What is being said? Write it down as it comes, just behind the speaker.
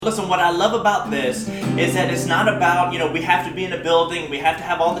Listen, what I love about this is that it's not about, we have to be in a building, we have to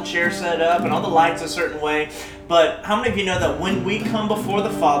have all the chairs set up and all the lights a certain way. But how many of you know that when we come before the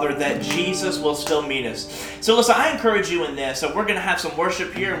Father, that Jesus will still meet us? So listen, I encourage you in this. So we're going to have some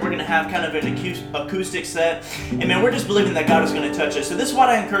worship here, and we're going to have kind of an acoustic set. And man, we're just believing that God is going to touch us. So this is what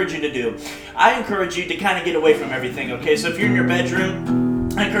I encourage you to do. I encourage you to kind of get away from everything, okay? So if you're in your bedroom,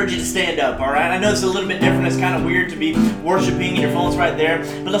 I encourage you to stand up, all right? I know it's a little bit different. It's kind of weird to be worshiping and your phone's right there.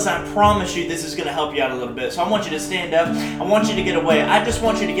 But listen, I promise you this is going to help you out a little bit. So I want you to stand up. I want you to get away. I just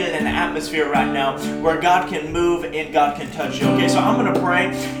want you to get in an atmosphere right now where God can move and God can touch you, okay? So I'm going to pray.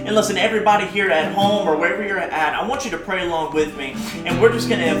 And listen, everybody here at home or wherever you're at, I want you to pray along with me. And we're just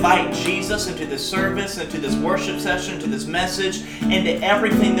going to invite Jesus into this service, into this worship session, to this message, into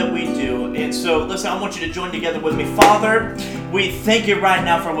everything that we do. And so, listen, I want you to join together with me. Father, we thank you right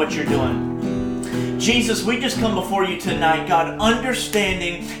now for what you're doing. Jesus, we just come before you tonight, God,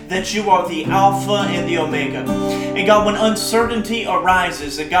 understanding that you are the Alpha and the Omega. And God, when uncertainty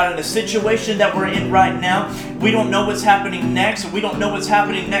arises, and God, in the situation that we're in right now, we don't know what's happening next, and we don't know what's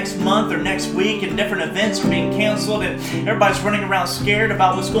happening next month or next week, and different events are being canceled, and everybody's running around scared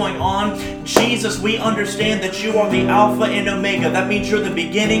about what's going on. Jesus, we understand that you are the Alpha and Omega. That means you're the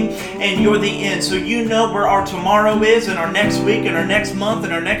beginning and you're the end. So you know where our tomorrow is, and our next week, and our next month,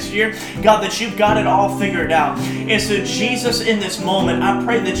 and our next year. God, that you've got it all figured out. And so Jesus, in this moment, I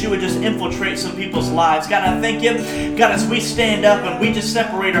pray that you would just infiltrate some people's lives. God, I thank you, God, as we stand up and we just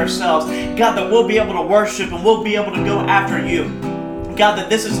separate ourselves, God, that we'll be able to worship and we'll be able to go after you. God, that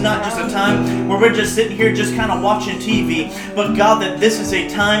this is not just a time where we're just sitting here just kind of watching TV, but God, that this is a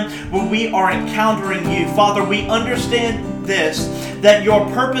time where we are encountering you. Father, we understand this, that your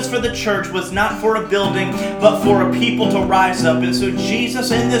purpose for the church was not for a building, but for a people to rise up. And so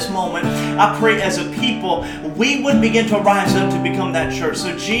Jesus, in this moment, I pray as a people, we would begin to rise up to become that church.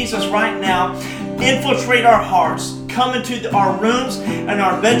 So Jesus, right now, infiltrate our hearts. Come into our rooms and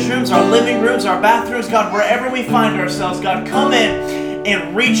our bedrooms, our living rooms, our bathrooms. God, wherever we find ourselves, God, come in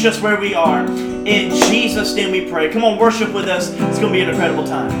and reach us where we are. In Jesus' name we pray. Come on, worship with us. It's going to be an incredible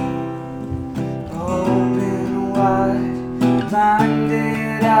time. Open wide,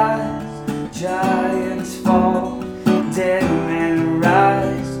 blinded eyes, giants fall, dead men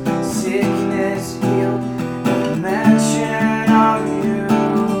rise, sickness healed, a mention of you.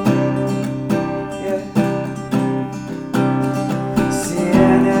 Yeah.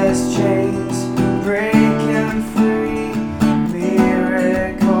 Sinners chains breaking free,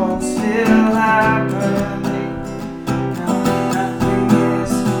 miracles still happening. No, nothing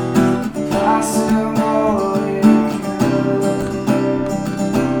is impossible.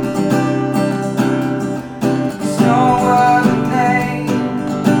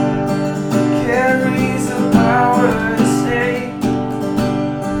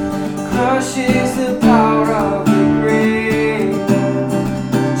 Crushes the power of the grave,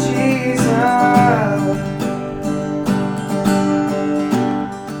 Jesus.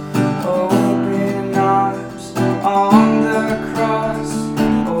 Open arms on the cross,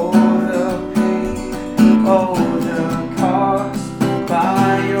 oh the pain, oh the cost.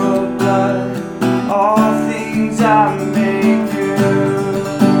 By your blood, all things are made new.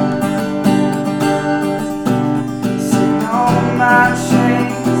 Sing all my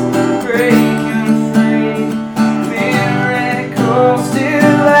chains breaking free, miracles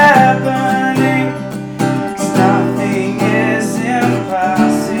still happening, 'cause nothing is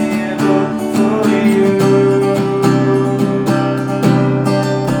impossible for you.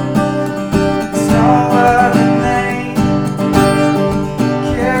 'Cause no other name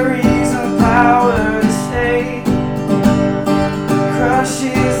carries the power to save,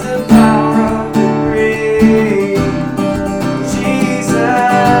 crushes the power of the grave,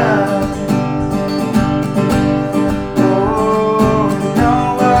 Jesus.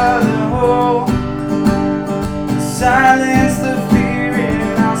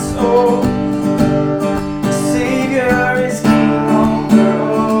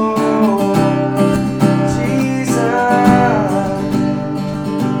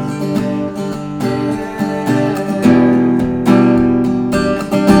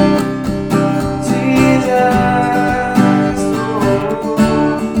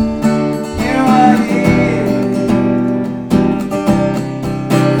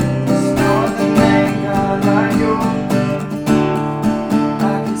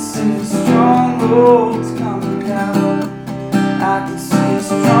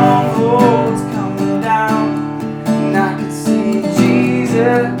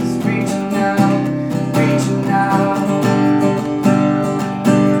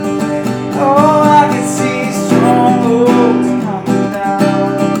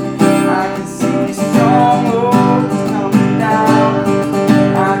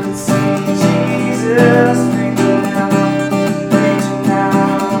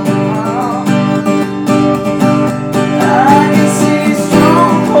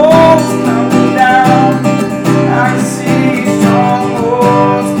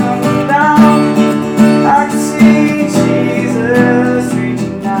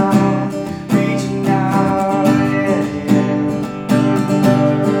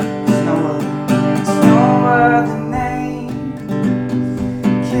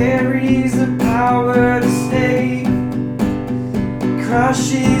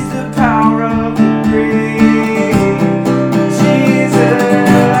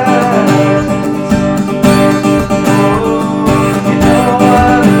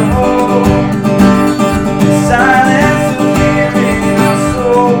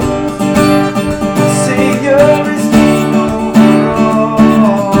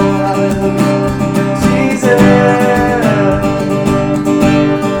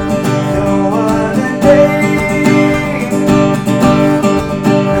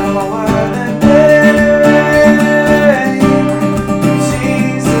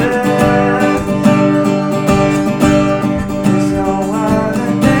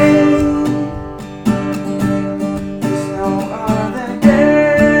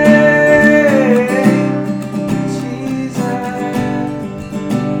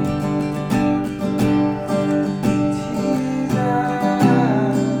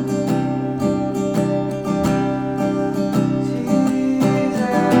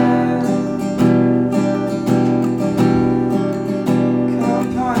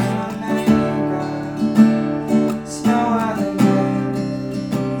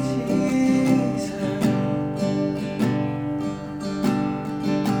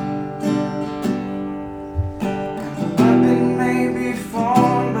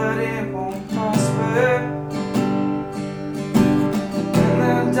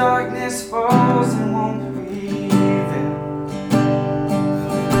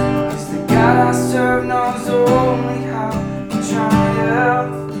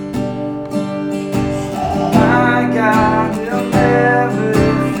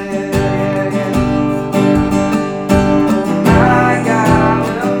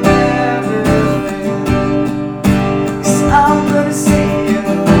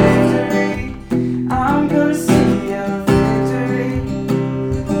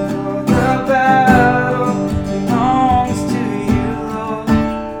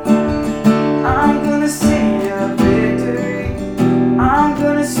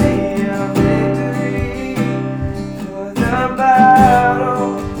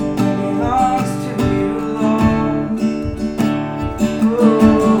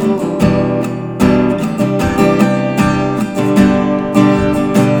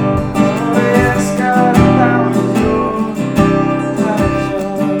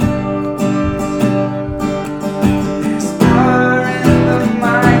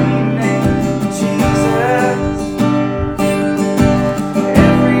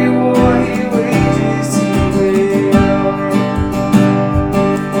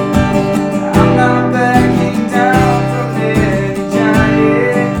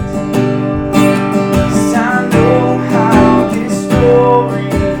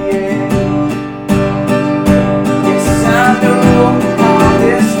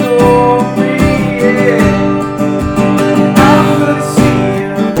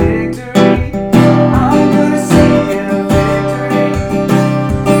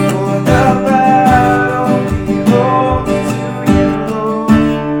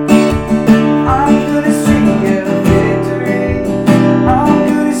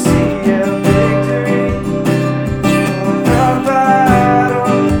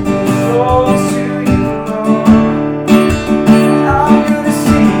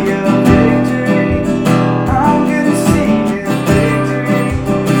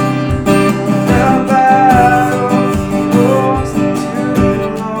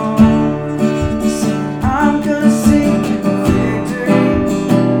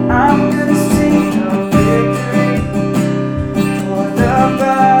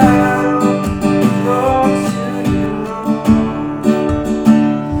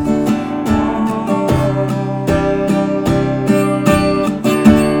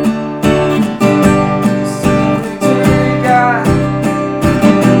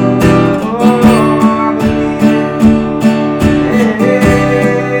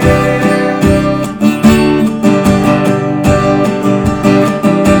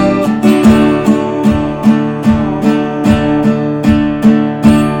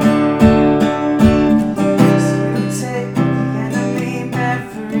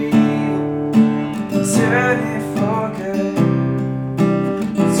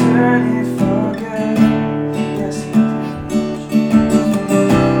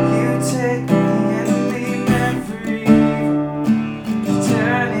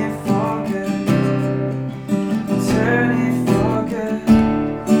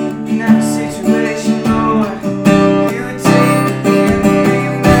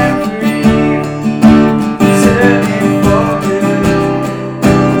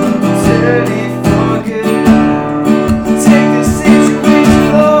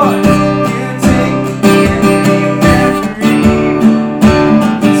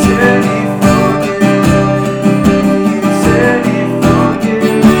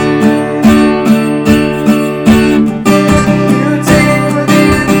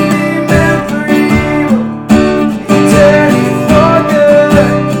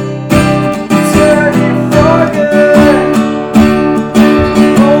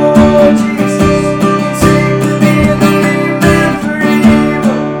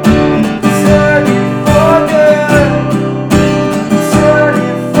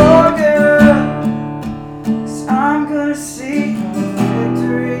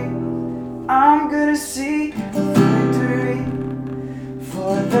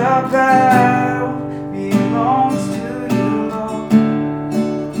 battle belongs to you, Lord.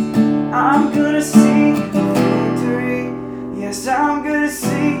 I'm gonna sing victory. Yes, I'm gonna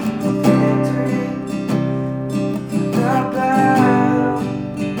sing victory. The battle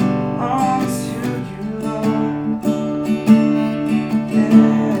belongs to you, Lord. Yeah,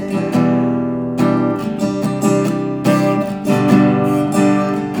 yeah.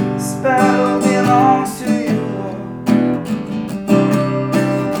 This battle belongs to you, Lord.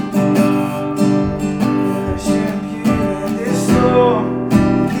 Worship you in this storm.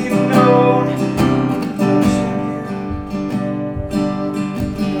 You know, worship you.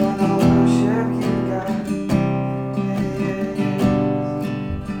 Gonna worship you, God. Yeah, yeah, yeah.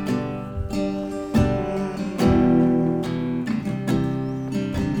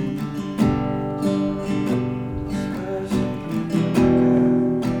 Worship you,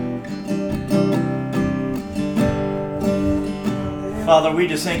 God. Father, we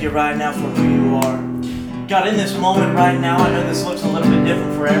just thank you right now for who you are. God, in this moment right now, I know this looks a little bit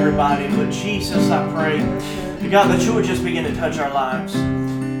different for everybody, but Jesus, I pray, God, that you would just begin to touch our lives.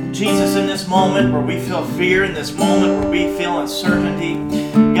 Jesus, in this moment where we feel fear, in this moment where we feel uncertainty,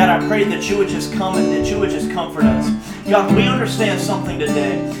 God, I pray that you would just come and that you would just comfort us. God, we understand something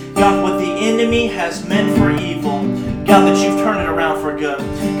today. God, what the enemy has meant for evil, God, that you've turned it around for good.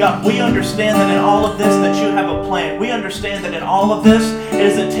 God, we understand that in all of this that you have a plan. We understand that in all of this, it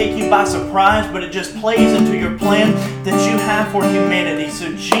doesn't take you by surprise, but it just plays into your plan that you have for humanity.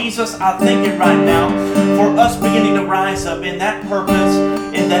 So Jesus, I thank you right now for us beginning to rise up in that purpose,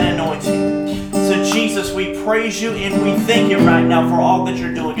 in that anointing. So Jesus, we praise you and we thank you right now for all that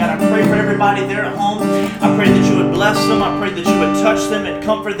you're doing. God, I pray for everybody there at home. I pray that you would bless them. I pray that you would touch them and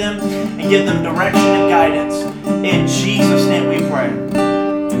comfort them and give them direction and guidance. In Jesus' name we pray.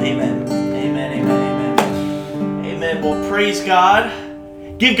 Amen. Amen, amen, amen. Amen. Well, praise God.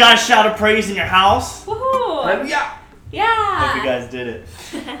 Give God a shout of praise in your house. Woohoo! Hallelujah. Yeah! Hope you guys did it.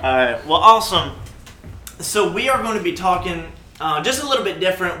 All right. Well, awesome. So we are going to be talking just a little bit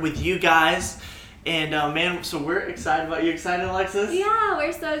different with you guys. And man, so we're excited about you. Excited, Alexis? Yeah,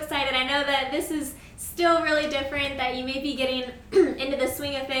 we're so excited. I know that this is still really different, that you may be getting into the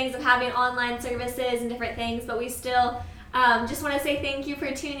swing of things of having online services and different things, but we still just want to say thank you for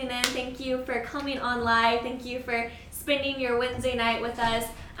tuning in. Thank you for coming on live. Thank you for spending your Wednesday night with us,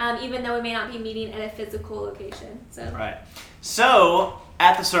 even though we may not be meeting at a physical location. So. Right. So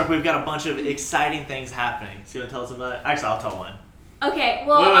at the CIRQ, we've got a bunch of exciting things happening. So you want to tell us about it? Actually, I'll tell one. Okay,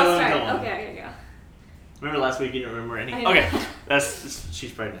 well, Wait, I'll tell start. one. Okay, go. Remember last week you didn't remember any? I know. Okay,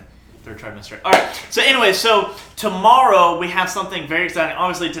 she's pregnant. Third trimester. All right. So anyway, so tomorrow we have something very exciting.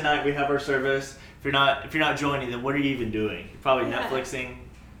 Obviously tonight we have our service. If you're not joining, then what are you even doing? You're probably Netflixing.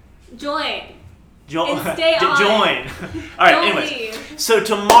 Join. And stay on. Join. All right. Don't Anyways, leave. so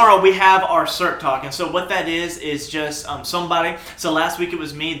tomorrow we have our CIRQ talk, and so what that is just somebody. So last week it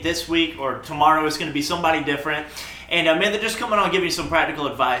was me. This week or tomorrow it's going to be somebody different. And man, they're just coming on giving you some practical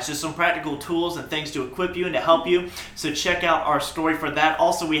advice, just some practical tools and things to equip you and to help you. So check out our story for that.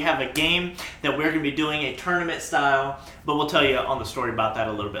 Also, we have a game that we're going to be doing, a tournament style, but we'll tell you on the story about that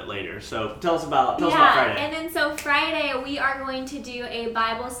a little bit later. So tell us about Friday. And then so Friday we are going to do a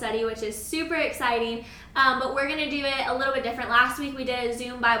Bible study, which is super exciting. But we're going to do it a little bit different. Last week we did a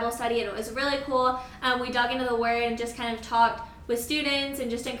Zoom Bible study and it was really cool. We dug into the Word and just kind of talked with students and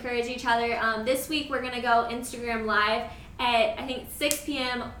just encourage each other. This week we're going to go Instagram Live at, I think, 6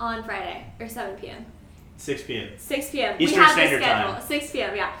 p.m. on Friday, or 7 p.m. 6 p.m. 6 p.m. Eastern we have Standard the schedule. Time. 6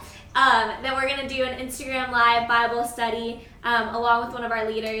 p.m., yeah. Then we're going to do an Instagram Live Bible study along with one of our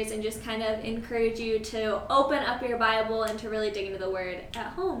leaders and just kind of encourage you to open up your Bible and to really dig into the Word at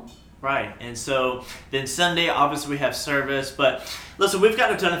home. Right, and so then Sunday, obviously we have service, but listen, we've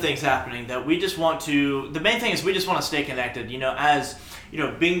got a ton of things happening that we just want to, the main thing is we just want to stay connected, as,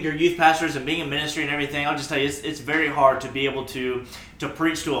 being your youth pastors and being in ministry and everything. I'll just tell you, it's very hard to be able to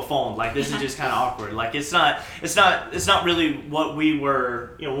preach to a phone. Like, this is just kind of awkward. Like, it's not really what we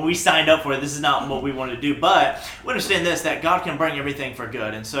were, when we signed up for it, this is not what we wanted to do, but we understand this, that God can bring everything for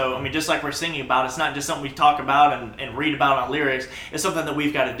good. And so, just like we're singing about, it's not just something we talk about and read about on lyrics, it's something that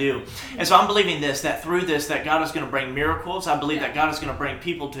we've got to do. And so I'm believing this, that through this, that God is going to bring miracles. I believe that God is going to bring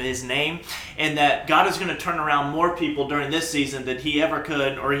people to His name, and that God is going to turn around more people during this season than He ever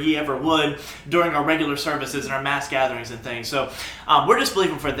could or He ever would during our regular services and our mass gatherings and things. So we're just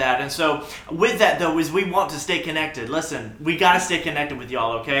believing for that. And so with that, though, is we want to stay connected. Listen, we got to stay connected with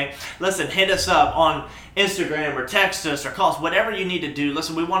y'all, okay? Listen, hit us up on Instagram or text us or call us, whatever you need to do.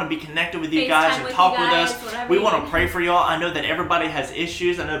 Listen, we want to be connected with you guys and talk with us. We want to pray for y'all. I know that everybody has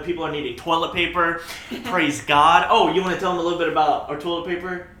issues. I know people are needing toilet paper. Praise God. Oh, you want to tell them a little bit about our toilet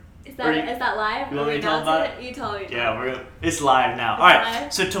paper? Is that live? You want me to tell them about it? You tell me. Yeah, it's live now. All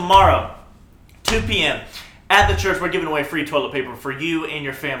right, so tomorrow, 2 p.m., at the church, we're giving away free toilet paper for you and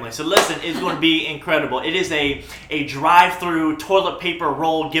your family. So listen, it's going to be incredible. It is a drive-through toilet paper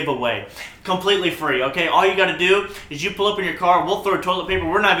roll giveaway. Completely free, okay? All you got to do is you pull up in your car, we'll throw toilet paper.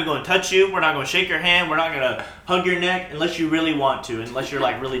 We're not even going to touch you. We're not going to shake your hand. We're not going to hug your neck unless you really want to, unless you're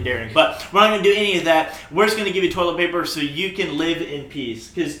like really daring. But we're not going to do any of that. We're just going to give you toilet paper so you can live in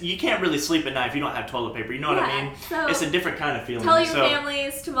peace. Because you can't really sleep at night if you don't have toilet paper. You know what I mean? So it's a different kind of feeling. Tell your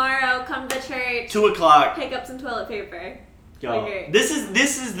families tomorrow, come to church. 2 o'clock. Pick up some toilet paper. Yo, this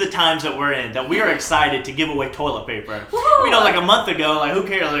is the times that we're in, that we are excited to give away toilet paper. Woo! You know, like a month ago, like who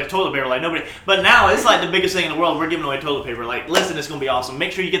cares, like toilet paper, like nobody. But now it's like the biggest thing in the world. We're giving away toilet paper. Like, listen, it's gonna be awesome.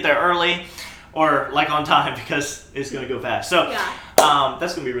 Make sure you get there early, or like on time, because it's gonna go fast. So,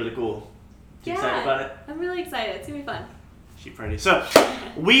 that's gonna be really cool. You excited about it? I'm really excited. It's gonna be fun. She's pretty. So,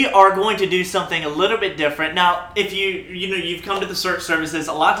 we are going to do something a little bit different. Now, if you've come to the CIRQ services,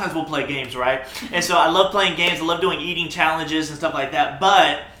 a lot of times we'll play games, right? And so I love playing games. I love doing eating challenges and stuff like that.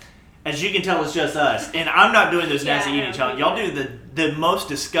 But, as you can tell, it's just us. And I'm not doing those nasty eating challenges. Y'all do the most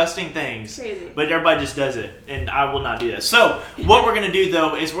disgusting things. Crazy. But everybody just does it. And I will not do that. So, what we're going to do,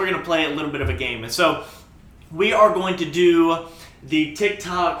 though, is we're going to play a little bit of a game. And so, we are going to do the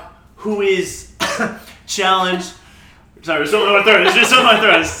TikTok Who Is Challenge. Sorry, there's something in my throat. There's just something in my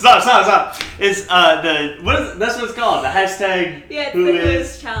throat. Stop. It's that's what it's called. The hashtag. Yeah, it's the Who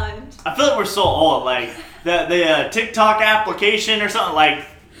Is Challenge. I feel like we're so old. Like the TikTok application or something. Like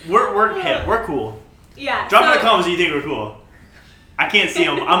we're hip. We're cool. Yeah. Drop in the comments if you think we're cool. I can't see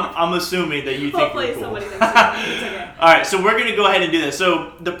them. I'm assuming that you think we're cool. Hopefully somebody thinks it's okay. All right, so we're gonna go ahead and do this.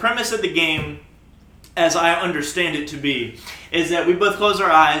 So the premise of the game, as I understand it to be, is that we both close our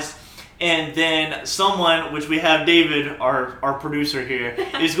eyes. And then someone, which we have David, our producer here,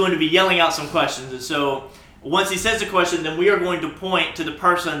 is going to be yelling out some questions. And so once he says a question, then we are going to point to the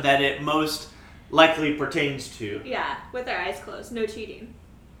person that it most likely pertains to. Yeah, with our eyes closed. No cheating.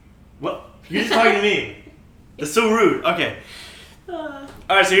 What? You're just talking to me. That's so rude. Okay. All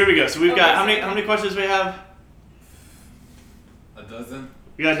right, so here we go. So we've got, how many questions do we have? A dozen.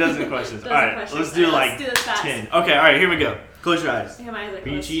 We got a dozen questions. All right, let's do let's do this fast. 10. Okay, all right, here we go. Close your eyes. Yeah, my eyes are Are you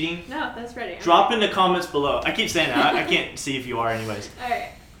closed. cheating? No, that's ready. Drop in the comments below. I keep saying that. I can't see if you are anyways. Alright.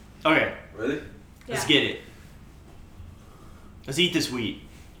 Okay, Ready? let's get it. Let's eat this wheat.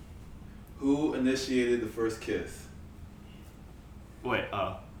 Who initiated the first kiss? Wait,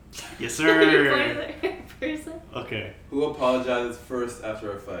 yes You sir. pointed at the person? Okay. Who apologizes first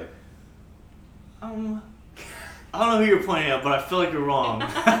after a fight? I don't know who you're pointing at, but I feel like you're wrong.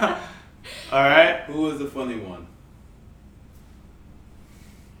 Alright? Who is the funny one?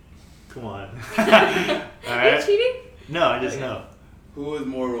 Come on. Are you Alright? cheating? No, I just know. Who is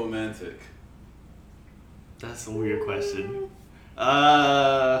more romantic? That's a weird question.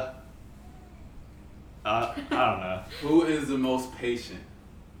 I don't know. Who is the most patient?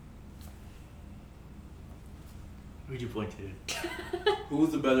 Who'd you point to?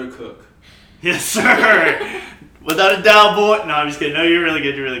 Who's the better cook? Yes, sir. Without a doubt, boy. No, I'm just kidding. No, you're really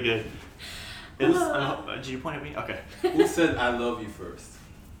good. You're really good. Did you point at me? Okay. Who said I love you first?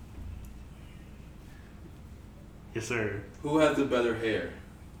 Yes, sir. Who has the better hair?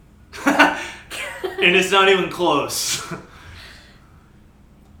 And it's not even close.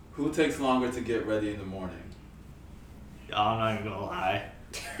 Who takes longer to get ready in the morning? I'm not even gonna lie.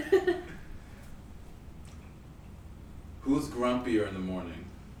 Who's grumpier in the morning?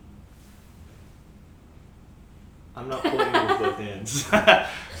 I'm not pointing with both hands.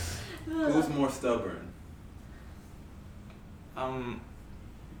 Who's more stubborn?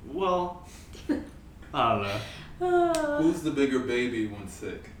 Well, I don't know. Who's the bigger baby when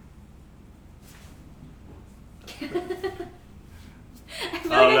sick? I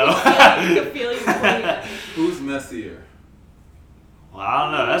feel I don't like I can feel you pointing at me. Who's messier? Well, I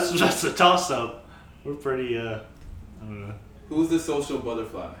don't know. That's a toss-up. We're pretty, I don't know. Who's the social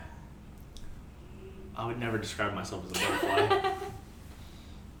butterfly? I would never describe myself as a butterfly.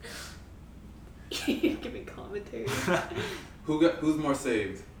 You're giving commentary. Who's more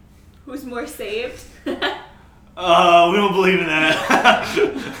saved? Who's more saved? We don't believe in that.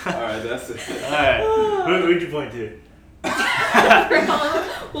 Alright, that's it. Alright. Who'd you point to?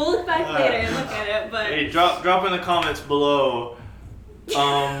 We'll look back later and look at it, but Hey, drop in the comments below.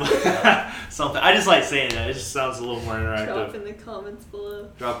 Something. I just like saying that. It just sounds a little more interactive. drop in the comments below.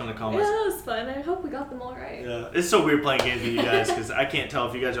 Drop in the Yeah, comments. that was fun. I hope we got them all right. Yeah, it's so weird playing games with you guys because I can't tell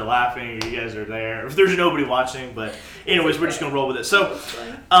if you guys are laughing or you guys are there. If there's nobody watching, but anyways, we're just gonna roll with it. So, That was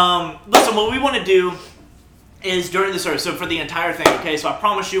fun. listen, what we want to do is during the service. So for the entire thing, okay? So I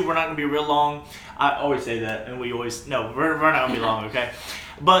promise you we're not going to be real long. I always say that, and we always, no, we're not going to be long, okay?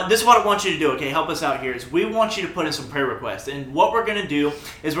 But this is what I want you to do, okay? Help us out here. Is we want you to put in some prayer requests. And what we're going to do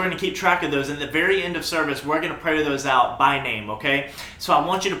is we're going to keep track of those. And at the very end of service, we're going to pray those out by name, okay? So I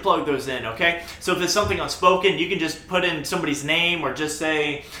want you to plug those in, okay? So if it's something unspoken, you can just put in somebody's name or just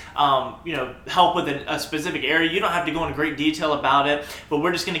say, help with a specific area. You don't have to go into great detail about it, but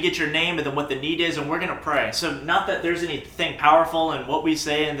we're just going to get your name and then what the need is, and we're going to pray. So not that there's anything powerful in what we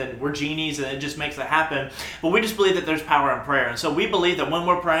say and then we're genies and it just makes it happen, but we just believe that there's power in prayer. And so we believe that when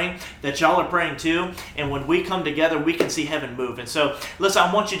we're praying, that y'all are praying too, and when we come together, we can see heaven move. And so, listen,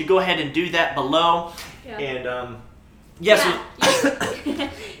 I want you to go ahead and do that below. Yeah. And, I'm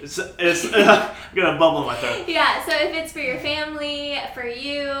going to bubble in my throat. Yeah, so if it's for your family, for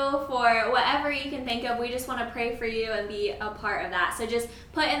you, for whatever you can think of, we just want to pray for you and be a part of that. So just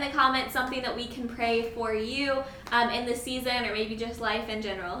put in the comments something that we can pray for you in the season, or maybe just life in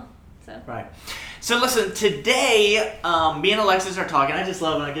general. So. Right. So listen, today, me and Alexis are talking. I just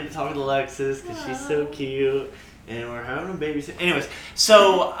love when I get to talk to Alexis because she's so cute. And we're having a baby. Anyways,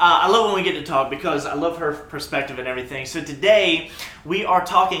 so I love when we get to talk because I love her perspective and everything. So today, we are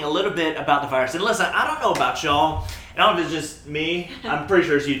talking a little bit about the virus. And listen, I don't know about y'all. And I don't know if it's just me. I'm pretty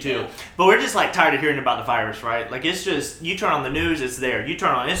sure it's you too. But we're just like tired of hearing about the virus, right? Like it's just, you turn on the news, it's there. You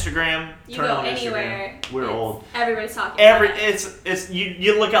turn on Instagram, you turn go on anywhere. Instagram. We're old. Everybody's talking about it. It's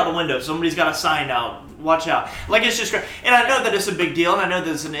you look out the window, somebody's got a sign out. Watch out. Like it's just great. And I know that it's a big deal and I know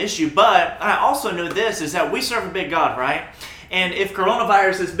that it's an issue, but I also know this is that we serve a big God, right? And if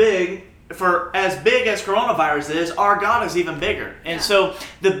coronavirus is big, for as big as coronavirus is, our God is even bigger. And so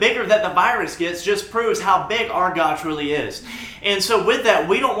the bigger that the virus gets just proves how big our God truly is. And so with that,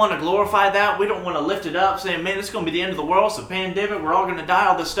 we don't want to glorify that. We don't want to lift it up saying, man, it's going to be the end of the world. It's a pandemic. We're all going to die,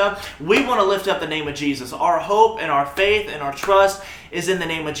 all this stuff. We want to lift up the name of Jesus. Our hope and our faith and our trust is in the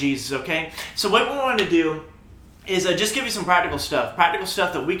name of Jesus, okay? So what we want to do is just give you some practical stuff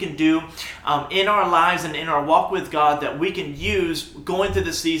that we can do in our lives and in our walk with God that we can use going through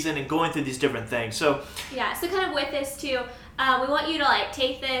the season and going through these different things. So kind of with this too, we want you to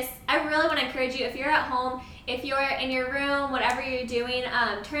take this. I really want to encourage you, if you're at home, if you're in your room, whatever you're doing,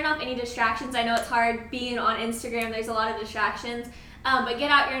 turn off any distractions. I know it's hard being on Instagram. There's a lot of distractions. But get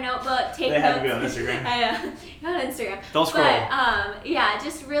out your notebook, take notes. They have to be on Instagram. I know. You're on Instagram. Don't scroll. But,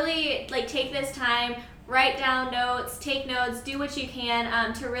 just really, take this time, write down notes, take notes, do what you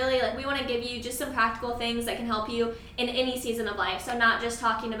can to really, we want to give you just some practical things that can help you in any season of life. So not just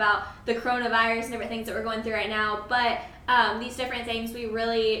talking about the coronavirus and different things that we're going through right now, but these different things, we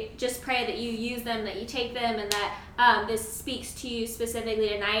really just pray that you use them, that you take them, and that this speaks to you specifically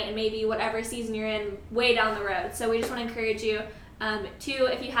tonight and maybe whatever season you're in way down the road. So we just want to encourage you to,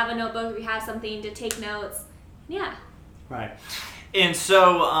 if you have a notebook, if you have something, to take notes. Yeah. Right. And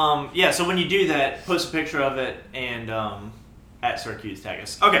so, so when you do that, post a picture of it and at CIRQ tag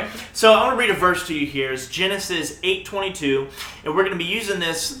us. Okay, so I want to read a verse to you here. It's Genesis 8:22, and we're going to be using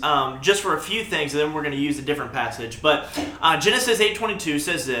this just for a few things, and then we're going to use a different passage. But Genesis 8:22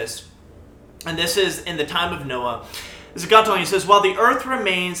 says this, and this is in the time of Noah. This is God telling you, it says, while the earth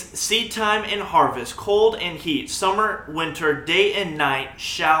remains, seed time and harvest, cold and heat, summer, winter, day and night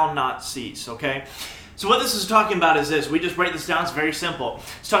shall not cease, okay? So what this is talking about is this. We just break this down. It's very simple.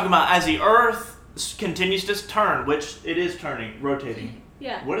 It's talking about as the earth continues to turn, which it is turning, rotating.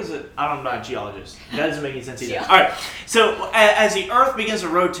 Yeah. What is it? I'm not a geologist. That doesn't make any sense either. All right. So as the earth begins to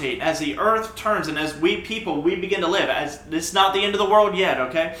rotate, as the earth turns, and as we people, we begin to live, as it's not the end of the world yet,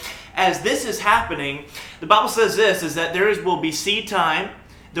 okay? As this is happening, the Bible says this, is that will be seed time,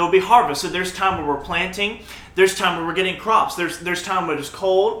 there will be harvest. So there's time where we're planting, there's time where we're getting crops, there's time where it's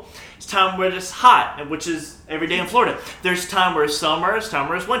cold, it's time where it's hot, which is every day in Florida. There's time where it's summer, it's time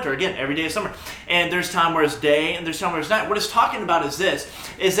where it's winter. Again, every day is summer. And there's time where it's day, and there's time where it's night. What it's talking about is this,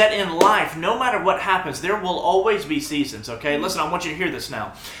 is that in life, no matter what happens, there will always be seasons, okay? Listen, I want you to hear this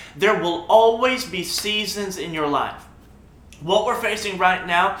now. There will always be seasons in your life. What we're facing right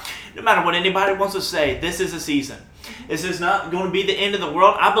now, no matter what anybody wants to say, this is a season. This is not going to be the end of the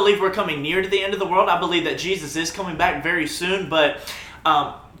world. I believe we're coming near to the end of the world. I believe that Jesus is coming back very soon, but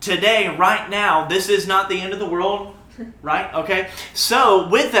today, right now, this is not the end of the world. Right? Okay? So,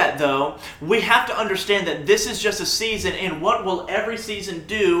 with that though, we have to understand that this is just a season, and what will every season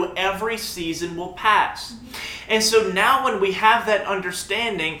do? Every season will pass. And so now when we have that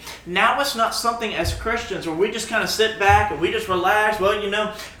understanding, now it's not something as Christians where we just kind of sit back and we just relax. Well,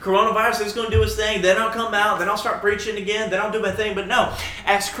 coronavirus is going to do its thing. Then I'll come out. Then I'll start preaching again. Then I'll do my thing. But no,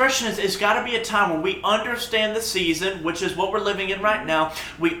 as Christians, it's got to be a time where we understand the season, which is what we're living in right now.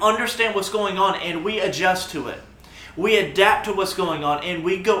 We understand what's going on and we adjust to it. We adapt to what's going on and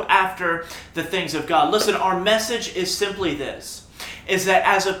we go after the things of God. Listen, our message is simply this, is that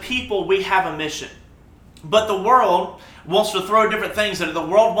as a people, we have a mission. But the world wants to throw different things at it. The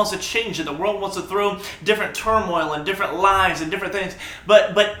world wants to change it. The world wants to throw different turmoil and different lies and different things.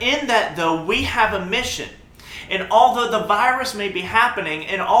 But in that, though, we have a mission. And although the virus may be happening,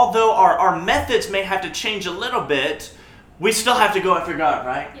 and although our methods may have to change a little bit, we still have to go after God,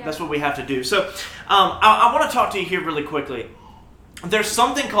 right? Yeah. That's what we have to do. So I want to talk to you here really quickly. There's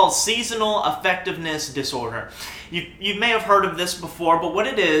something called seasonal effectiveness disorder. You may have heard of this before, but what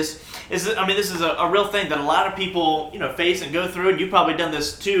it is this is a real thing that a lot of people face and go through, and you've probably done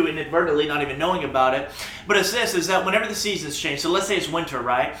this too inadvertently, not even knowing about it. But it's this, is that whenever the seasons change, so let's say it's winter,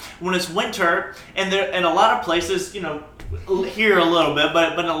 right? When it's winter, and in a lot of places, here a little bit,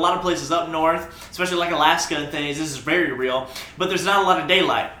 but in a lot of places up north, especially like Alaska and things, this is very real, but there's not a lot of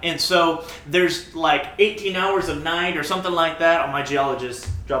daylight. And so there's like 18 hours of night or something like that. Oh, my geologist,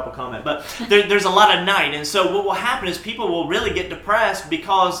 drop a comment. But there's a lot of night. And so what will happen is people will really get depressed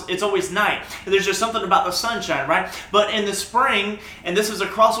because it's always night. There's just something about the sunshine, right? But in the spring, and this is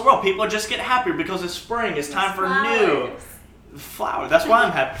across the world, people just get happier because it's spring. It's time for new flower. That's why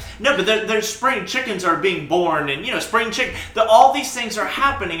I'm happy. No, but there's spring chickens are being born, and spring chicken. All these things are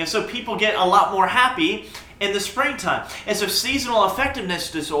happening, and so people get a lot more happy in the springtime. And so seasonal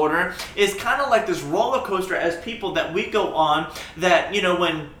effectiveness disorder is kind of like this roller coaster as people that we go on. That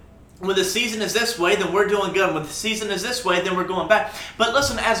when the season is this way, then we're doing good. When the season is this way, then we're going back. But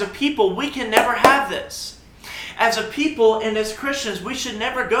listen, as a people, we can never have this. As a people and as Christians, we should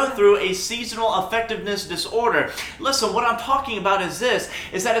never go through a seasonal effectiveness disorder. Listen, what I'm talking about is this,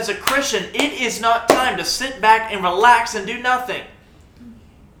 is that as a Christian, it is not time to sit back and relax and do nothing.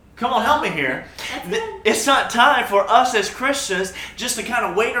 Come on, help me here. It's not time for us as Christians just to kind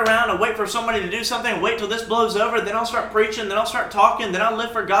of wait around and wait for somebody to do something, wait till this blows over, then I'll start preaching, then I'll start talking, then I'll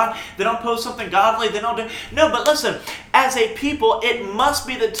live for God, then I'll post something godly, then I'll do... No, but listen, as a people, it must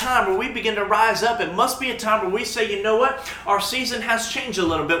be the time where we begin to rise up. It must be a time where we say, you know what? Our season has changed a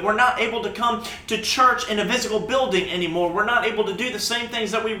little bit. We're not able to come to church in a physical building anymore. We're not able to do the same things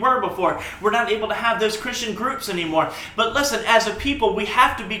that we were before. We're not able to have those Christian groups anymore. But listen, as a people, we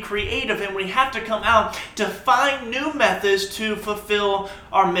have to be creative, and we have to come out to find new methods to fulfill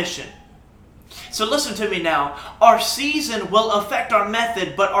our mission. So listen to me now. Our season will affect our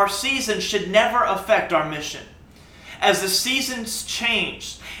method, but our season should never affect our mission. As the seasons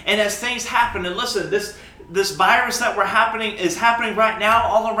change and as things happen, and listen, this virus that is happening right now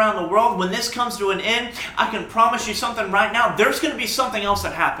all around the world. When this comes to an end, I can promise you something right now. There's going to be something else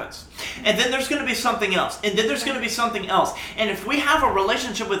that happens. And then there's going to be something else. And then there's going to be something else. And if we have a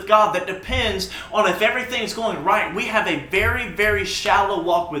relationship with God that depends on if everything's going right, we have a very, very shallow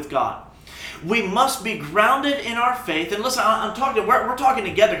walk with God. We must be grounded in our faith. And listen, we're talking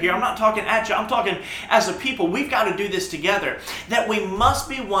together here. I'm not talking at you. I'm talking as a people. We've got to do this together. That we must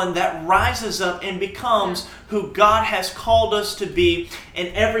be one that rises up and becomes who God has called us to be in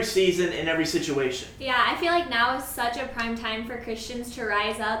every season, in every situation. Yeah, I feel like now is such a prime time for Christians to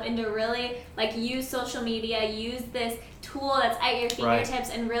rise up and to really use social media, use this tool that's at your fingertips,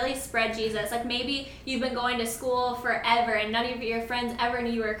 and really spread Jesus. Like maybe you've been going to school forever and none of your friends ever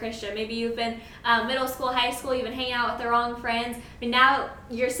knew you were a Christian. Maybe you've been middle school, high school, you've been hanging out with the wrong friends, but now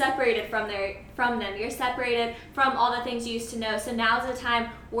you're separated from them. You're separated from all the things you used to know. So now's the time,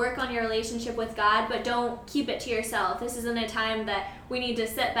 work on your relationship with God, but don't keep it to yourself. This isn't a time that we need to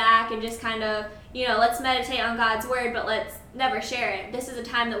sit back and just kind of, let's meditate on God's word, but let's never share it. This is a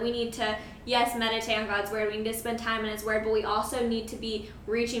time that we need to, yes, meditate on God's word. We need to spend time in his word, but we also need to be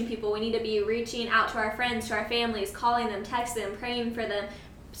reaching people. We need to be reaching out to our friends, to our families, calling them, texting them, praying for them,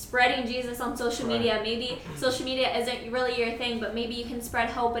 spreading Jesus on social media. Maybe social media isn't really your thing, but maybe you can spread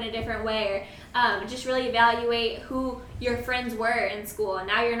hope in a different way, or just really evaluate who your friends were in school. And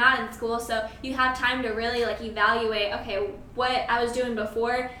now you're not in school, so you have time to really evaluate, okay, what I was doing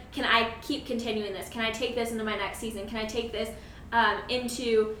before, can I keep continuing this? Can I take this into my next season? Can I take this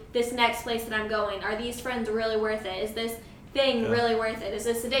into this next place that I'm going? Are these friends really worth it? Is this thing really worth it? Is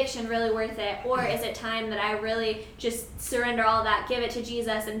this addiction really worth it? Or is it time that I really just surrender all that, give it to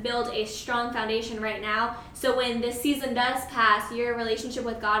Jesus, and build a strong foundation right now? So when this season does pass, your relationship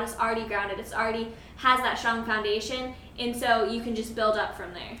with God is already grounded. It's already has that strong foundation. And so you can just build up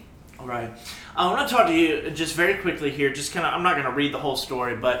from there. All right. I want to talk to you just very quickly here. Just kind of, I'm not going to read the whole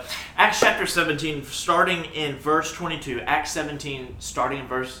story, but Acts chapter 17, starting in verse 22. Acts 17, starting in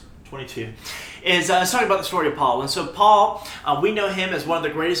verse 22, is talking about the story of Paul. And so Paul, we know him as one of the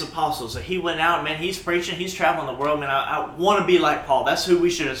greatest apostles. He went out, man, he's preaching, he's traveling the world. Man, I want to be like Paul. That's who we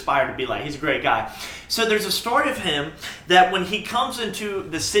should aspire to be like. He's a great guy. So there's a story of him that when he comes into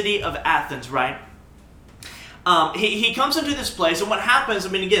the city of Athens, right? He comes into this place, and what happens, I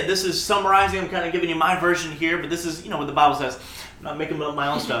mean, again, this is summarizing, I'm kind of giving you my version here, but this is, what the Bible says. I'm not making up my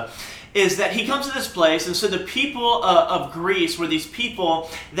own stuff. Is that he comes to this place, and so the people of Greece were these people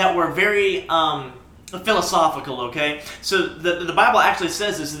that were very philosophical, okay? So the Bible actually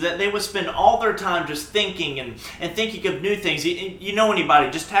says this, is that they would spend all their time just thinking and thinking of new things. You know anybody,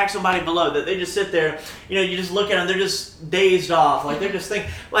 just tag somebody below, that they just sit there, you just look at them, they're just dazed off, like they're just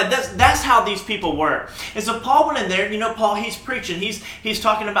thinking, like that's how these people were. And so Paul went in there, Paul, he's preaching, he's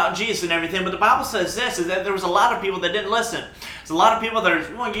talking about Jesus and everything, but the Bible says this, is that there was a lot of people that didn't listen. There's a lot of people that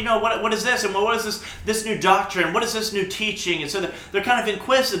are, what is this? And what is this new doctrine? What is this new teaching? And so they're kind of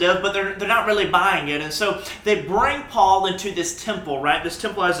inquisitive, but they're not really buying it. And so they bring Paul into this temple, right? This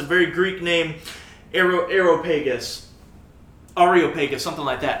temple has a very Greek name, Areopagus, something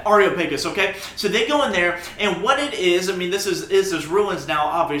like that. Areopagus, okay? So they go in there, and what it is, I mean, this is ruins now,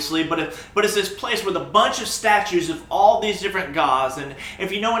 obviously, but it's this place with a bunch of statues of all these different gods. And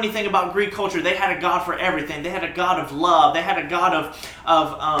if you know anything about Greek culture, they had a god for everything. They had a god of love. They had a god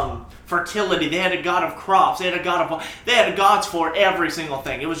of fertility. They had a god of crops. They had gods for every single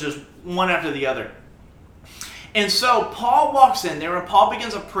thing. It was just one after the other. And so Paul walks in there, and Paul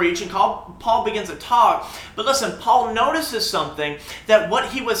begins to preach, and Paul begins to talk. But listen, Paul notices something, that what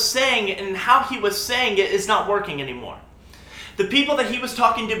he was saying and how he was saying it is not working anymore. The people that he was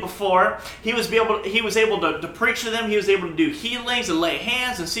talking to before, he was able to preach to them. He was able to do healings and lay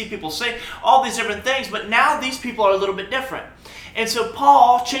hands and see people say all these different things. But now these people are a little bit different. And so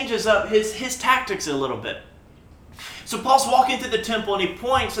Paul changes up his tactics a little bit. So Paul's walking through the temple, and he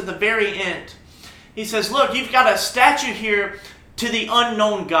points at the very end. He says, look, you've got a statue here to the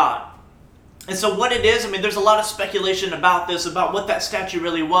unknown God. And so what it is, I mean, there's a lot of speculation about this, about what that statue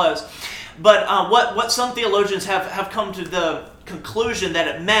really was. But what some theologians have come to the conclusion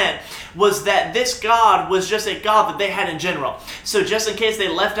that it meant was that this God was just a God that they had in general. So just in case they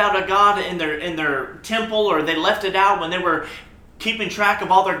left out a God in their temple, or they left it out when they were keeping track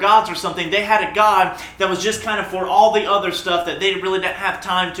of all their gods or something, they had a God that was just kind of for all the other stuff that they really didn't have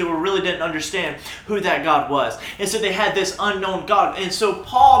time to, or really didn't understand who that God was. And so they had this unknown God. And so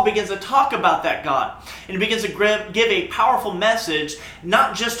Paul begins to talk about that God, and he begins to give a powerful message,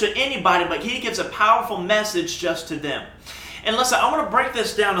 not just to anybody, but he gives a powerful message just to them. And listen, I want to break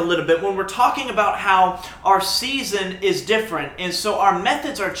this down a little bit when we're talking about how our season is different. And so our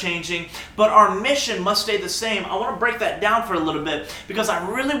methods are changing, but our mission must stay the same. I want to break that down for a little bit, because I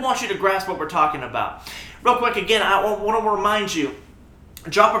really want you to grasp what we're talking about. Real quick, again, I want to remind you,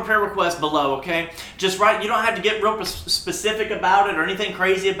 drop a prayer request below, okay? Just write, you don't have to get real specific about it or anything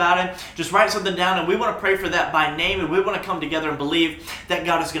crazy about it. Just write something down, and we want to pray for that by name, and we want to come together and believe that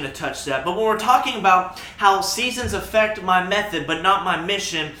God is going to touch that. But when we're talking about how seasons affect my method but not my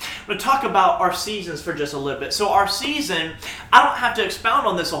mission, I'm going to talk about our seasons for just a little bit. So our season, I don't have to expound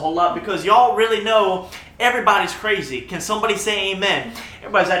on this a whole lot, because y'all really know everybody's crazy. Can somebody say amen?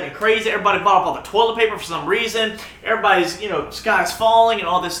 Everybody's acting crazy. Everybody bought up all the toilet paper for some reason. Everybody's, sky's falling and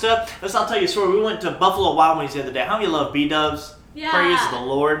all this stuff. I'll tell you a story. We went to Buffalo Wild Wings the other day. How many of you love B-dubs? Yeah. Praise the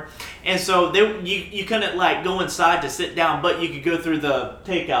Lord. And so you couldn't go inside to sit down, but you could go through the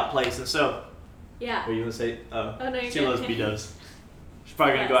takeout place. And so, yeah. what are you going to say? Oh, no, you're she good. loves B-dubs. She's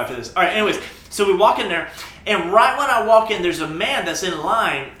probably going to go after this. All right, anyways, so we walk in there, and right when I walk in, there's a man that's in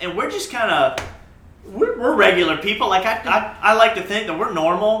line, and we're just kind of, we're regular people. Like I like to think that we're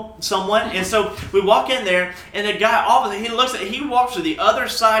normal somewhat. And so we walk in there, and the guy, all of a sudden, he walks to the other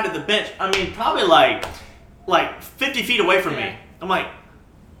side of the bench. I mean, probably like 50 feet away from me. I'm like,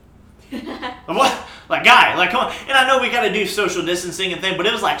 what? Like, guy, come on. And I know we got to do social distancing and thing, but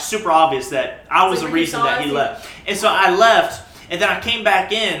it was super obvious that I was the reason that he left. And so I left. And then I came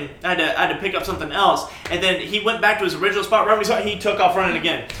back in. I had to pick up something else. And then he went back to his original spot. Right when we saw, he took off running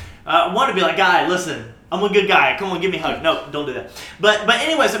again. I want to be like, guy, listen, I'm a good guy. Come on, give me a hug. No, don't do that. But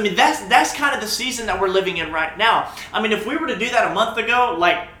anyways, I mean, that's kind of the season that we're living in right now. I mean, if we were to do that a month ago,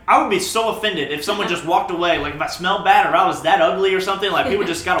 I would be so offended if someone just walked away. Like if I smelled bad or I was that ugly or something, like people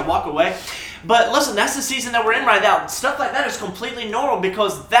just gotta walk away. But listen, that's the season that we're in right now. Stuff like that is completely normal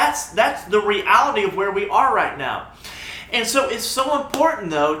because that's the reality of where we are right now. And so it's so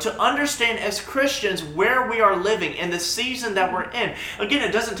important, though, to understand as Christians where we are living and the season that we're in. Again,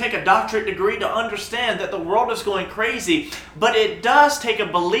 it doesn't take a doctorate degree to understand that the world is going crazy, but it does take a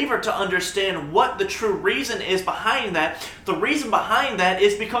believer to understand what the true reason is behind that. The reason behind that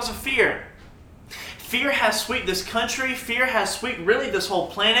is because of fear. Fear has swept this country. Fear has swept really this whole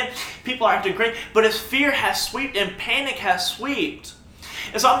planet. People are acting crazy. But as fear has swept and panic has swept,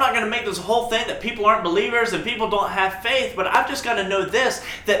 and so I'm not going to make this whole thing that people aren't believers and people don't have faith, but I've just got to know this,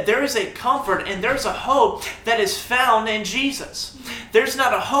 that there is a comfort and there's a hope that is found in Jesus. There's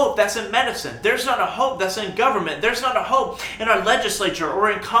not a hope that's in medicine. There's not a hope that's in government. There's not a hope in our legislature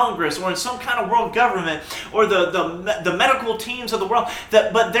or in Congress or in some kind of world government or the medical teams of the world.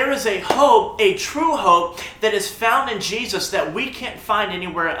 But there is a hope, a true hope that is found in Jesus that we can't find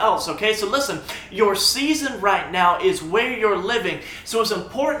anywhere else. Okay, so listen, your season right now is where you're living. So it's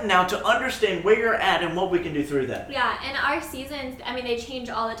important now to understand where you're at and what we can do through that. Yeah, and our seasons, I mean, they change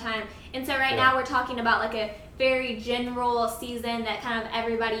all the time. And so right now we're talking about like a very general season that kind of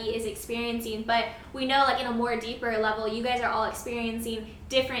everybody is experiencing, but we know like in a more deeper level, you guys are all experiencing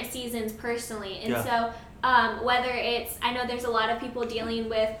different seasons personally. And so whether it's, I know there's a lot of people dealing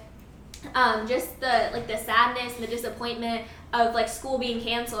with just the sadness and the disappointment of like school being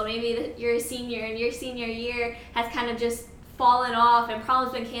canceled. Maybe you're a senior and your senior year has kind of just fallen off and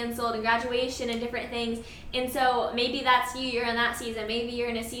prom's been canceled and graduation and different things. And so maybe that's you, you're in that season. Maybe you're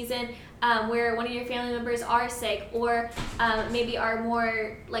in a season where one of your family members are sick or maybe are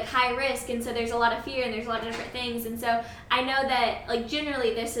more like high risk, and so there's a lot of fear and there's a lot of different things. And so I know that like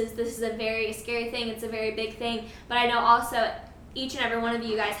generally this is a very scary thing, it's a very big thing, but I know also each and every one of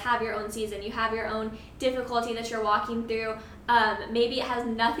you guys have your own season. You have your own difficulty that you're walking through. Maybe it has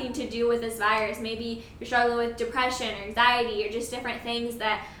nothing to do with this virus. Maybe you're struggling with depression or anxiety or just different things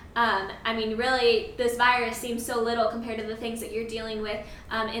that, I mean, really, this virus seems so little compared to the things that you're dealing with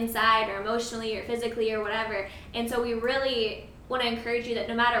inside or emotionally or physically or whatever. And so we really want to encourage you that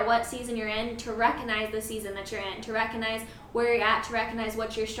no matter what season you're in, to recognize the season that you're in, to recognize where you're at, to recognize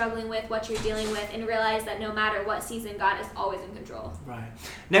what you're struggling with, what you're dealing with, and realize that no matter what season, God is always in control. Right.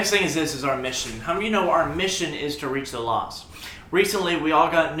 Next thing is our mission. How many of you know our mission is to reach the lost? Recently, we all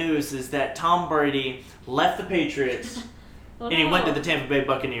got news is that Tom Brady left the Patriots and he went to the Tampa Bay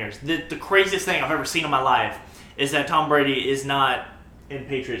Buccaneers. The craziest thing I've ever seen in my life is that Tom Brady is not in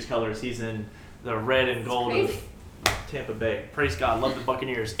Patriots colors. He's in the red and gold of Tampa Bay. Praise God. Love the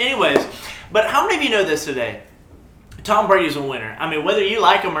Buccaneers. Anyways, but how many of you know this today? Tom Brady's a winner. I mean, whether you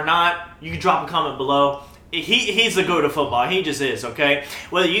like him or not, you can drop a comment below. He's the GOAT of football. He just is, okay?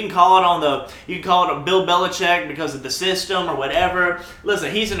 Whether you can call it a Bill Belichick because of the system or whatever.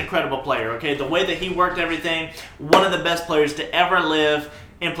 Listen, he's an incredible player, okay? The way that he worked everything, one of the best players to ever live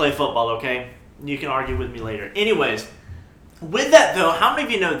and play football, okay? You can argue with me later. Anyways, with that though, how many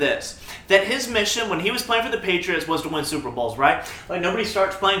of you know this? That his mission when he was playing for the Patriots was to win Super Bowls, right? Like nobody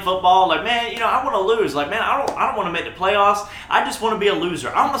starts playing football like, man, I want to lose. Like, man, I don't want to make the playoffs. I just want to be a loser.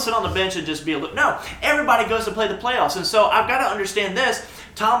 I want to sit on the bench and just be a loser. No, everybody goes to play the playoffs. And so I've got to understand this.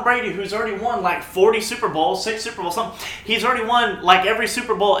 Tom Brady, who's already won like 40 Super Bowls, 6 Super Bowls, something. He's already won like every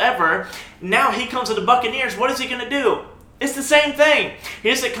Super Bowl ever. Now he comes to the Buccaneers. What is he going to do? It's the same thing. He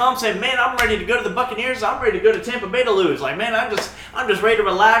doesn't come say, man, I'm ready to go to the Buccaneers. I'm ready to go to Tampa Bay to lose. Like, man, I'm just ready to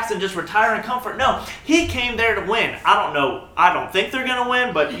relax and just retire in comfort. No, he came there to win. I don't know. I don't think they're going to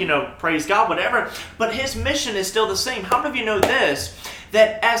win, but, praise God, whatever. But his mission is still the same. How many of you know this?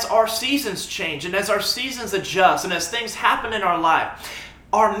 That as our seasons change and as our seasons adjust and as things happen in our life,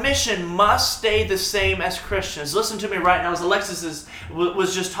 our mission must stay the same as Christians. Listen to me right now, as Alexis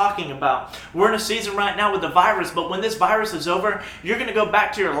was just talking about. We're in a season right now with the virus, but when this virus is over, you're going to go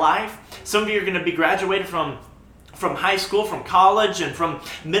back to your life. Some of you are going to be graduated from high school, from college, and from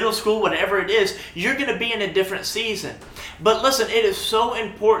middle school, whatever it is. You're going to be in a different season. But listen, it is so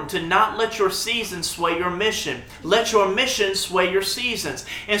important to not let your season sway your mission. Let your mission sway your seasons.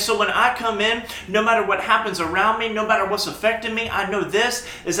 And so when I come in, no matter what happens around me, no matter what's affecting me, I know this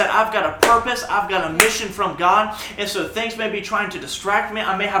is that I've got a purpose, I've got a mission from God. And so things may be trying to distract me.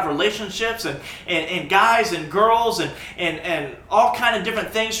 I may have relationships and guys and girls and all kind of different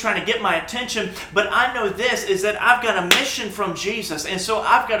things trying to get my attention. But I know this is that I've got a mission from Jesus. And so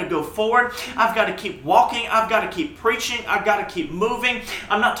I've got to go forward. I've got to keep walking. I've got to keep preaching. I've got to keep moving.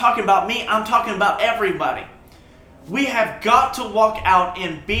 I'm not talking about me. I'm talking about everybody. We have got to walk out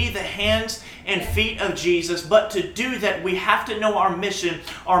and be the hands and feet of Jesus. But to do that, we have to know our mission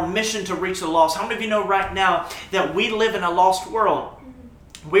to reach the lost. How many of you know right now that we live in a lost world?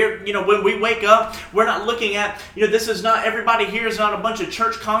 We're, when we wake up, we're not looking at, this is not, everybody here is not a bunch of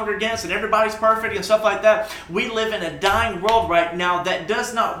church congregants and everybody's perfect and stuff like that. We live in a dying world right now that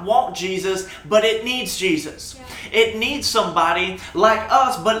does not want Jesus, but it needs Jesus. Yeah. It needs somebody like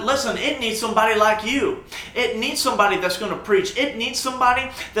us, but listen, it needs somebody like you. It needs somebody that's going to preach. It needs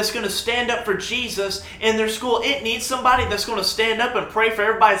somebody that's going to stand up for Jesus in their school. It needs somebody that's going to stand up and pray for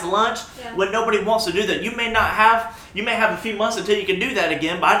everybody's lunch when nobody wants to do that. You may have a few months until you can do that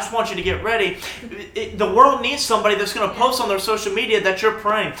again, but I just want you to get ready. The world needs somebody that's going to post on their social media that you're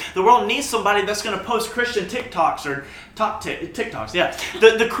praying. The world needs somebody that's going to post Christian TikToks or TikToks. Yeah,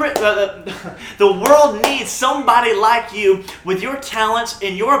 the world needs somebody like you with your talents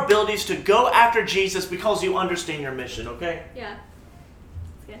and your abilities to go after Jesus because you understand your mission. Okay? Yeah.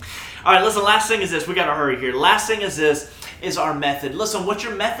 That's good. All right. Listen. Last thing is this. We got to hurry here. Last thing is this. Is our method. Listen. What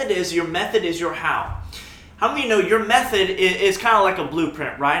your method is your how. How many of you know your method is kind of like a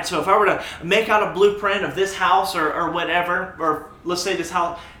blueprint, right? So if I were to make out a blueprint of this house or whatever, or let's say this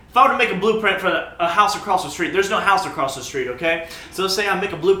house, if I were to make a blueprint for a house across the street, there's no house across the street, okay? So let's say I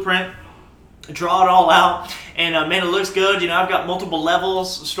make a blueprint, draw it all out, and man, it looks good. I've got multiple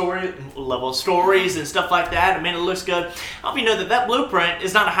stories and stuff like that, and man, it looks good. How many of you know that blueprint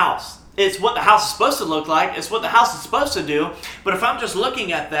is not a house? It's what the house is supposed to look like. It's what the house is supposed to do. But if I'm just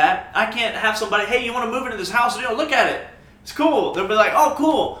looking at that, I can't have somebody, hey, you want to move into this house? Look at it. It's cool. They'll be like, oh,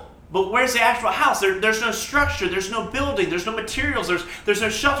 cool. But where's the actual house? There's no structure. There's no building. There's no materials. There's no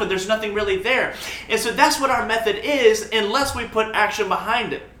shelter. There's nothing really there. And so that's what our method is unless we put action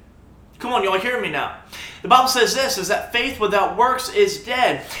behind it. Come on, y'all, hear me now. The Bible says this, is that faith without works is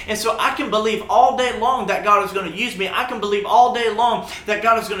dead. And so I can believe all day long that God is going to use me. I can believe all day long that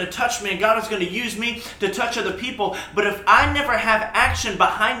God is going to touch me and God is going to use me to touch other people. But if I never have action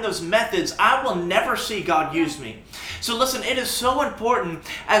behind those methods, I will never see God use me. So listen, it is so important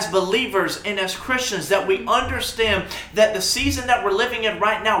as believers and as Christians that we understand that the season that we're living in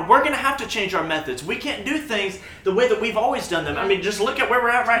right now, we're going to have to change our methods. We can't do things the way that we've always done them. I mean, just look at where we're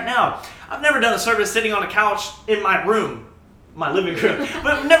at right now. I've never done a service sitting on a couch in my room, my living room.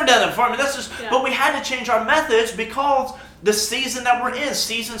 But I've never done that before. I mean, that's just, but we had to change our methods because the season that we're in,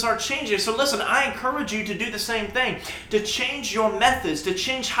 seasons are changing. So listen, I encourage you to do the same thing, to change your methods, to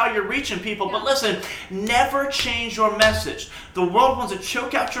change how you're reaching people. But listen, never change your message. The world wants to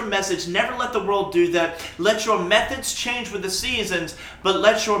choke out your message. Never let the world do that. Let your methods change with the seasons, but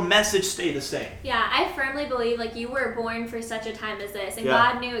let your message stay the same. Yeah, I firmly believe you were born for such a time as this. And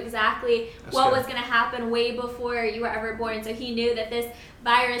God knew exactly what was going to happen way before you were ever born. So he knew that this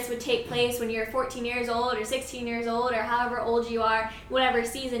virus would take place when you're 14 years old or 16 years old or however old you are, whatever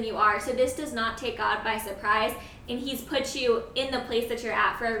season you are. So this does not take God by surprise. And he's put you in the place that you're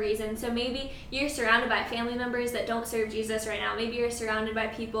at for a reason. So maybe you're surrounded by family members that don't serve Jesus right now. Maybe you're surrounded by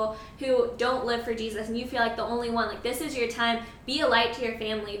people who don't live for Jesus and you feel like the only one. This is your time. Be a light to your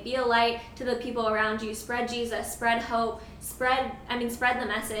family. Be a light to the people around you. Spread Jesus. Spread hope. Spread the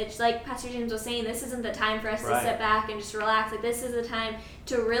message. Like Pastor James was saying, this isn't the time for us to sit back and just relax. This is the time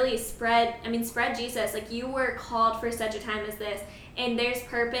to really spread Jesus. You were called for such a time as this. And there's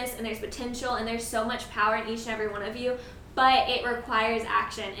purpose and there's potential and there's so much power in each and every one of you, but it requires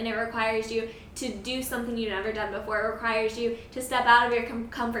action and it requires you to do something you've never done before. It requires you to step out of your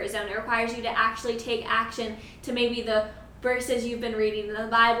comfort zone. It requires you to actually take action to maybe the verses you've been reading, the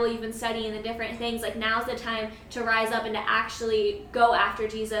Bible you've been studying, the different things. Now's the time to rise up and to actually go after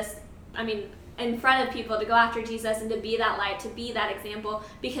Jesus. In front of people, to go after Jesus and to be that light, to be that example,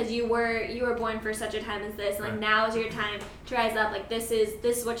 because you were born for such a time as this. Now is your time to rise up. This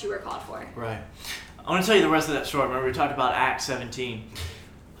is what you were called for. Right. I want to tell you the rest of that story. Remember we talked about Acts 17.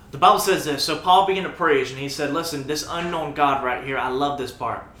 The Bible says this. So Paul began to preach and he said, listen, this unknown God right here, I love this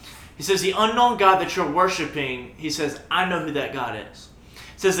part. He says, the unknown God that you're worshiping, he says, I know who that God is.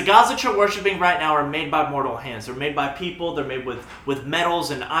 It says the gods that you're worshiping right now are made by mortal hands. They're made by people. They're made with metals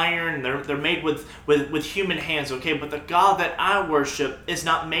and iron. They're made with human hands, okay? But the God that I worship is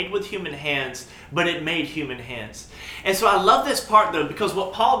not made with human hands, but it made human hands. And so I love this part, though, because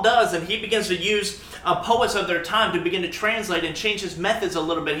what Paul does, and he begins to use poets of their time to begin to translate and change his methods a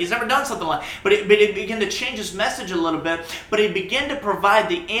little bit. He's never done something like that, but he began to change his message a little bit, but he began to provide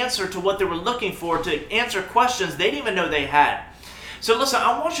the answer to what they were looking for, to answer questions they didn't even know they had. So listen,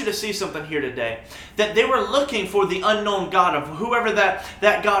 I want you to see something here today. That they were looking for the unknown God of whoever that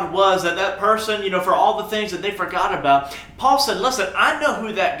God was, that person, for all the things that they forgot about. Paul said, listen, I know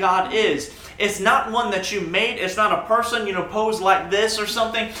who that God is. It's not one that you made. It's not a person, posed like this or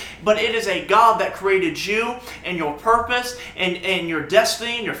something, but it is a God that created you and your purpose and your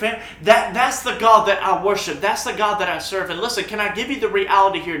destiny and your family. That's the God that I worship. That's the God that I serve. And listen, can I give you the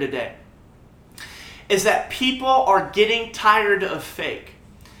reality here today? Is that people are getting tired of fake.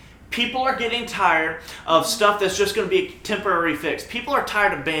 People are getting tired of stuff that's just going to be a temporary fix. People are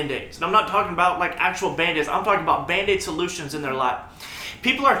tired of Band-Aids. And I'm not talking about like actual Band-Aids. I'm talking about Band-Aid solutions in their life.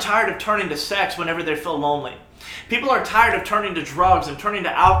 People are tired of turning to sex whenever they feel lonely. People are tired of turning to drugs and turning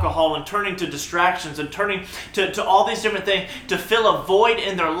to alcohol and turning to distractions and turning to all these different things to fill a void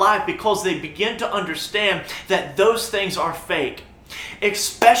in their life because they begin to understand that those things are fake.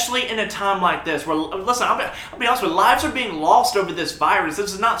 Especially in a time like this where, listen, I'll be honest with you, lives are being lost over this virus.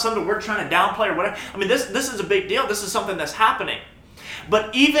 This is not something we're trying to downplay or whatever. I mean, this is a big deal. This is something that's happening.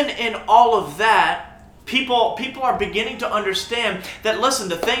 But even in all of that, people are beginning to understand that, listen,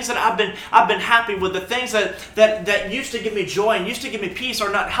 the things that I've been happy with, the things that used to give me joy and used to give me peace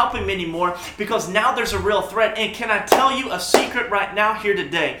are not helping me anymore because now there's a real threat. And can I tell you a secret right now here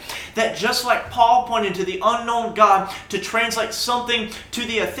today? That just like Paul pointed to the unknown God to translate something to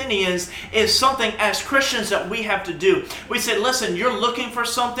the Athenians is something as Christians that we have to do. We say, listen, you're looking for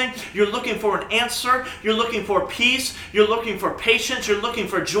something. You're looking for an answer. You're looking for peace. You're looking for patience. You're looking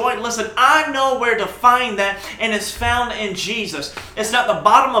for joy. Listen, I know where to find that, and it's found in Jesus. It's not the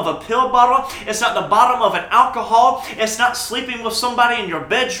bottom of a pill bottle. It's not the bottom of an alcohol. It's not sleeping with somebody in your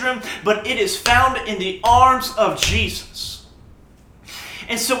bedroom, but it is found in the arms of Jesus.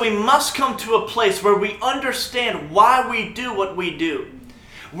 And so we must come to a place where we understand why we do what we do.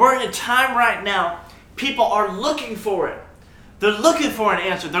 We're in a time right now, people are looking for it. They're looking for an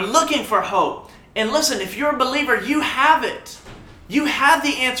answer. They're looking for hope. And listen, if you're a believer, you have it. You have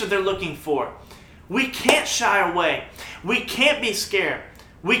the answer they're looking for. We can't shy away. We can't be scared.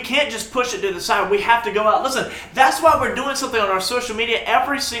 We can't just push it to the side. We have to go out. Listen, that's why we're doing something on our social media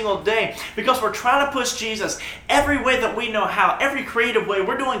every single day, because we're trying to push Jesus every way that we know how, every creative way.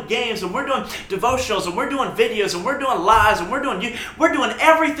 We're doing games and we're doing devotionals and we're doing videos and we're doing lives and we're doing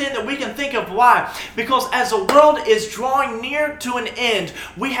everything that we can think of. Why? Because as the world is drawing near to an end,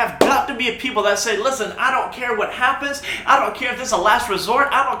 we have got to be a people that say, listen, I don't care what happens. I don't care if this is a last resort.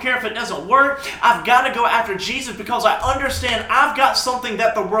 I don't care if it doesn't work. I've got to go after Jesus because I understand I've got something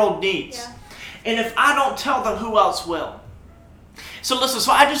that the world needs. Yeah. And if I don't tell them, who else will? So listen,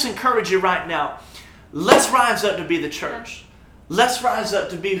 so I just encourage you right now, let's rise up to be the church. Let's rise up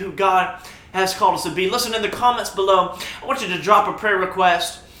to be who God has called us to be. Listen, in the comments below, I want you to drop a prayer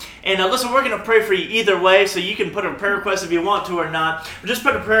request. And listen, we're going to pray for you either way, so you can put a prayer request if you want to or not. Just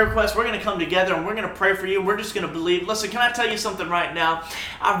put a prayer request. We're going to come together and we're going to pray for you. We're just going to believe. Listen, can I tell you something right now?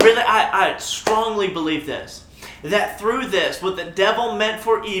 I strongly believe this. That through this, what the devil meant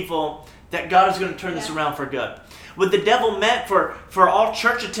for evil, that God is going to turn this around for good. What the devil meant for all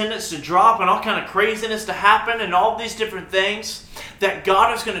church attendance to drop and all kind of craziness to happen and all these different things, that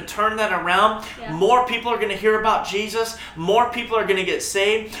God is going to turn that around. Yeah. More people are going to hear about Jesus. More people are going to get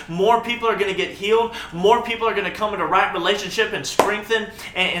saved. More people are going to get healed. More people are going to come into right relationship and strengthen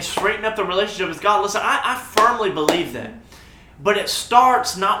and straighten up the relationship with God. Listen, I firmly believe that. But it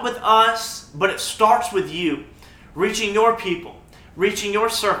starts not with us, but it starts with you. Reaching your people, reaching your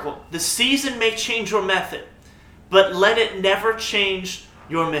circle. The season may change your method, but let it never change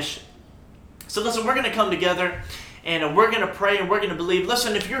your mission. So listen, we're going to come together and we're going to pray and we're going to believe.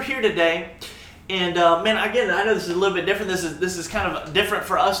 Listen, if you're here today, and man, again, I know this is a little bit different. This is kind of different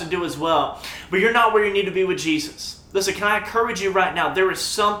for us to do as well. But you're not where you need to be with Jesus. Listen, can I encourage you right now? There is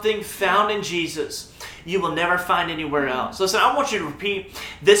something found in Jesus you will never find anywhere else. Listen, I want you to repeat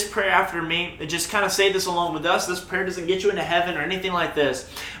this prayer after me and just kind of say this along with us. This prayer doesn't get you into heaven or anything like this.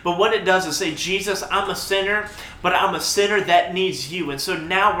 But what it does is say, Jesus, I'm a sinner, but I'm a sinner that needs you. And so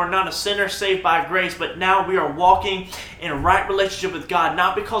now we're not a sinner saved by grace, but now we are walking in a right relationship with God,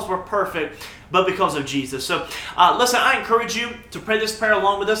 not because we're perfect, but because of Jesus. So listen, I encourage you to pray this prayer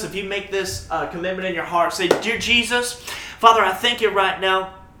along with us. If you make this commitment in your heart, say, Dear Jesus, Father, I thank you right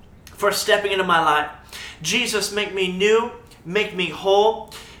now for stepping into my life. Jesus, make me new, make me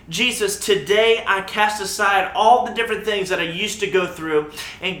whole. Jesus, today I cast aside all the different things that I used to go through,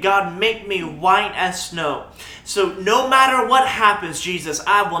 and God, make me white as snow. So no matter what happens, Jesus,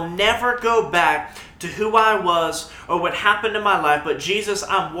 I will never go back to who I was or what happened in my life. But Jesus,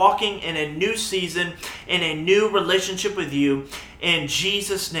 I'm walking in a new season, in a new relationship with you. In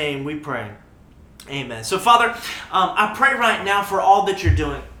Jesus' name we pray. Amen. So Father, I pray right now for all that you're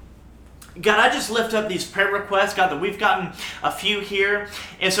doing. God, I just lift up these prayer requests, God, that we've gotten a few here.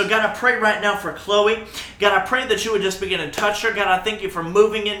 And so, God, I pray right now for Chloe. God, I pray that you would just begin to touch her. God, I thank you for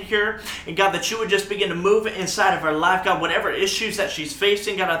moving in here. And God, that you would just begin to move inside of her life. God, whatever issues that she's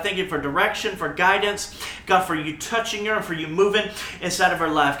facing, God, I thank you for direction, for guidance. God, for you touching her and for you moving inside of her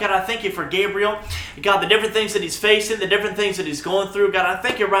life. God, I thank you for Gabriel. God, the different things that he's facing, the different things that he's going through. God, I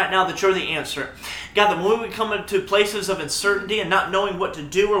thank you right now that you're the answer. God, that when we come into places of uncertainty and not knowing what to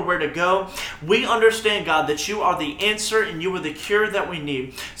do or where to go, we understand, God, that you are the answer and you are the cure that we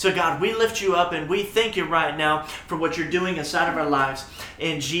need. So, God, we lift you up and we thank you right now for what you're doing inside of our lives.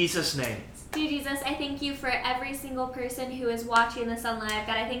 In Jesus' name. Dear Jesus, I thank you for every single person who is watching this on live.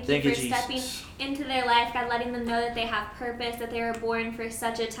 God, I thank you for stepping into their life, God, letting them know that they have purpose, that they were born for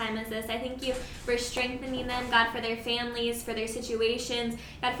such a time as this. I thank you for strengthening them, God, for their families, for their situations,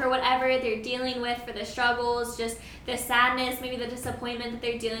 God, for whatever they're dealing with, for the struggles, just the sadness, maybe the disappointment that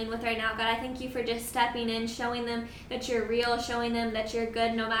they're dealing with right now. God, I thank you for just stepping in, showing them that you're real, showing them that you're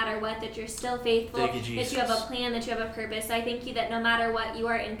good no matter what, that you're still faithful, that you have a plan, that you have a purpose. So I thank you that no matter what, you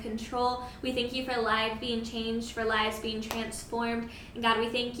are in control. We thank you for lives being changed, for lives being transformed. And God, we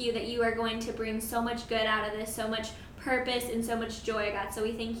thank you that you are going to bring so much good out of this, so much purpose and so much joy, God. So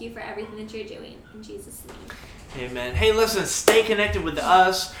we thank you for everything that you're doing. In Jesus' name. Amen. Hey, listen, stay connected with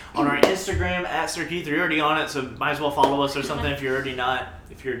us on our Instagram at CIRQ. You're already on it, so might as well follow us or something if you're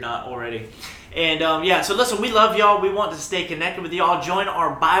not already. And so listen, we love y'all. We want to stay connected with y'all. Join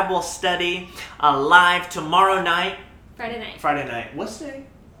our Bible study live tomorrow night. Friday night. What's today?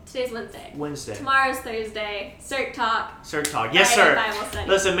 Today's Wednesday. Tomorrow's Thursday. CIRQ Talk. Yes, sir. Bible study.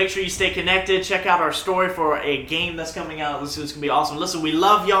 Listen, make sure you stay connected. Check out our story for a game that's coming out. This is going to be awesome. Listen, we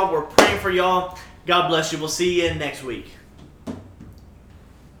love y'all. We're praying for y'all. God bless you. We'll see you next week.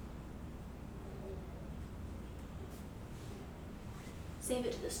 Save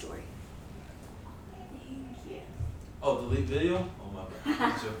it to the story. Thank you. Oh, delete video? Oh, my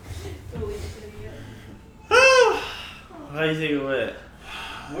bad. Delete video. How do you think it went?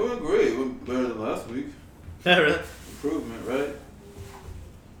 It went great. It went better than last week. Really? Improvement, right?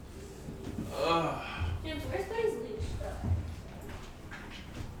 James, where's Buddy's leash, though?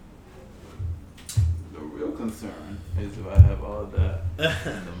 The real concern is if I have all of that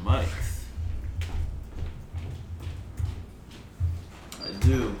and the mics. I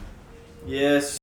do. Yes.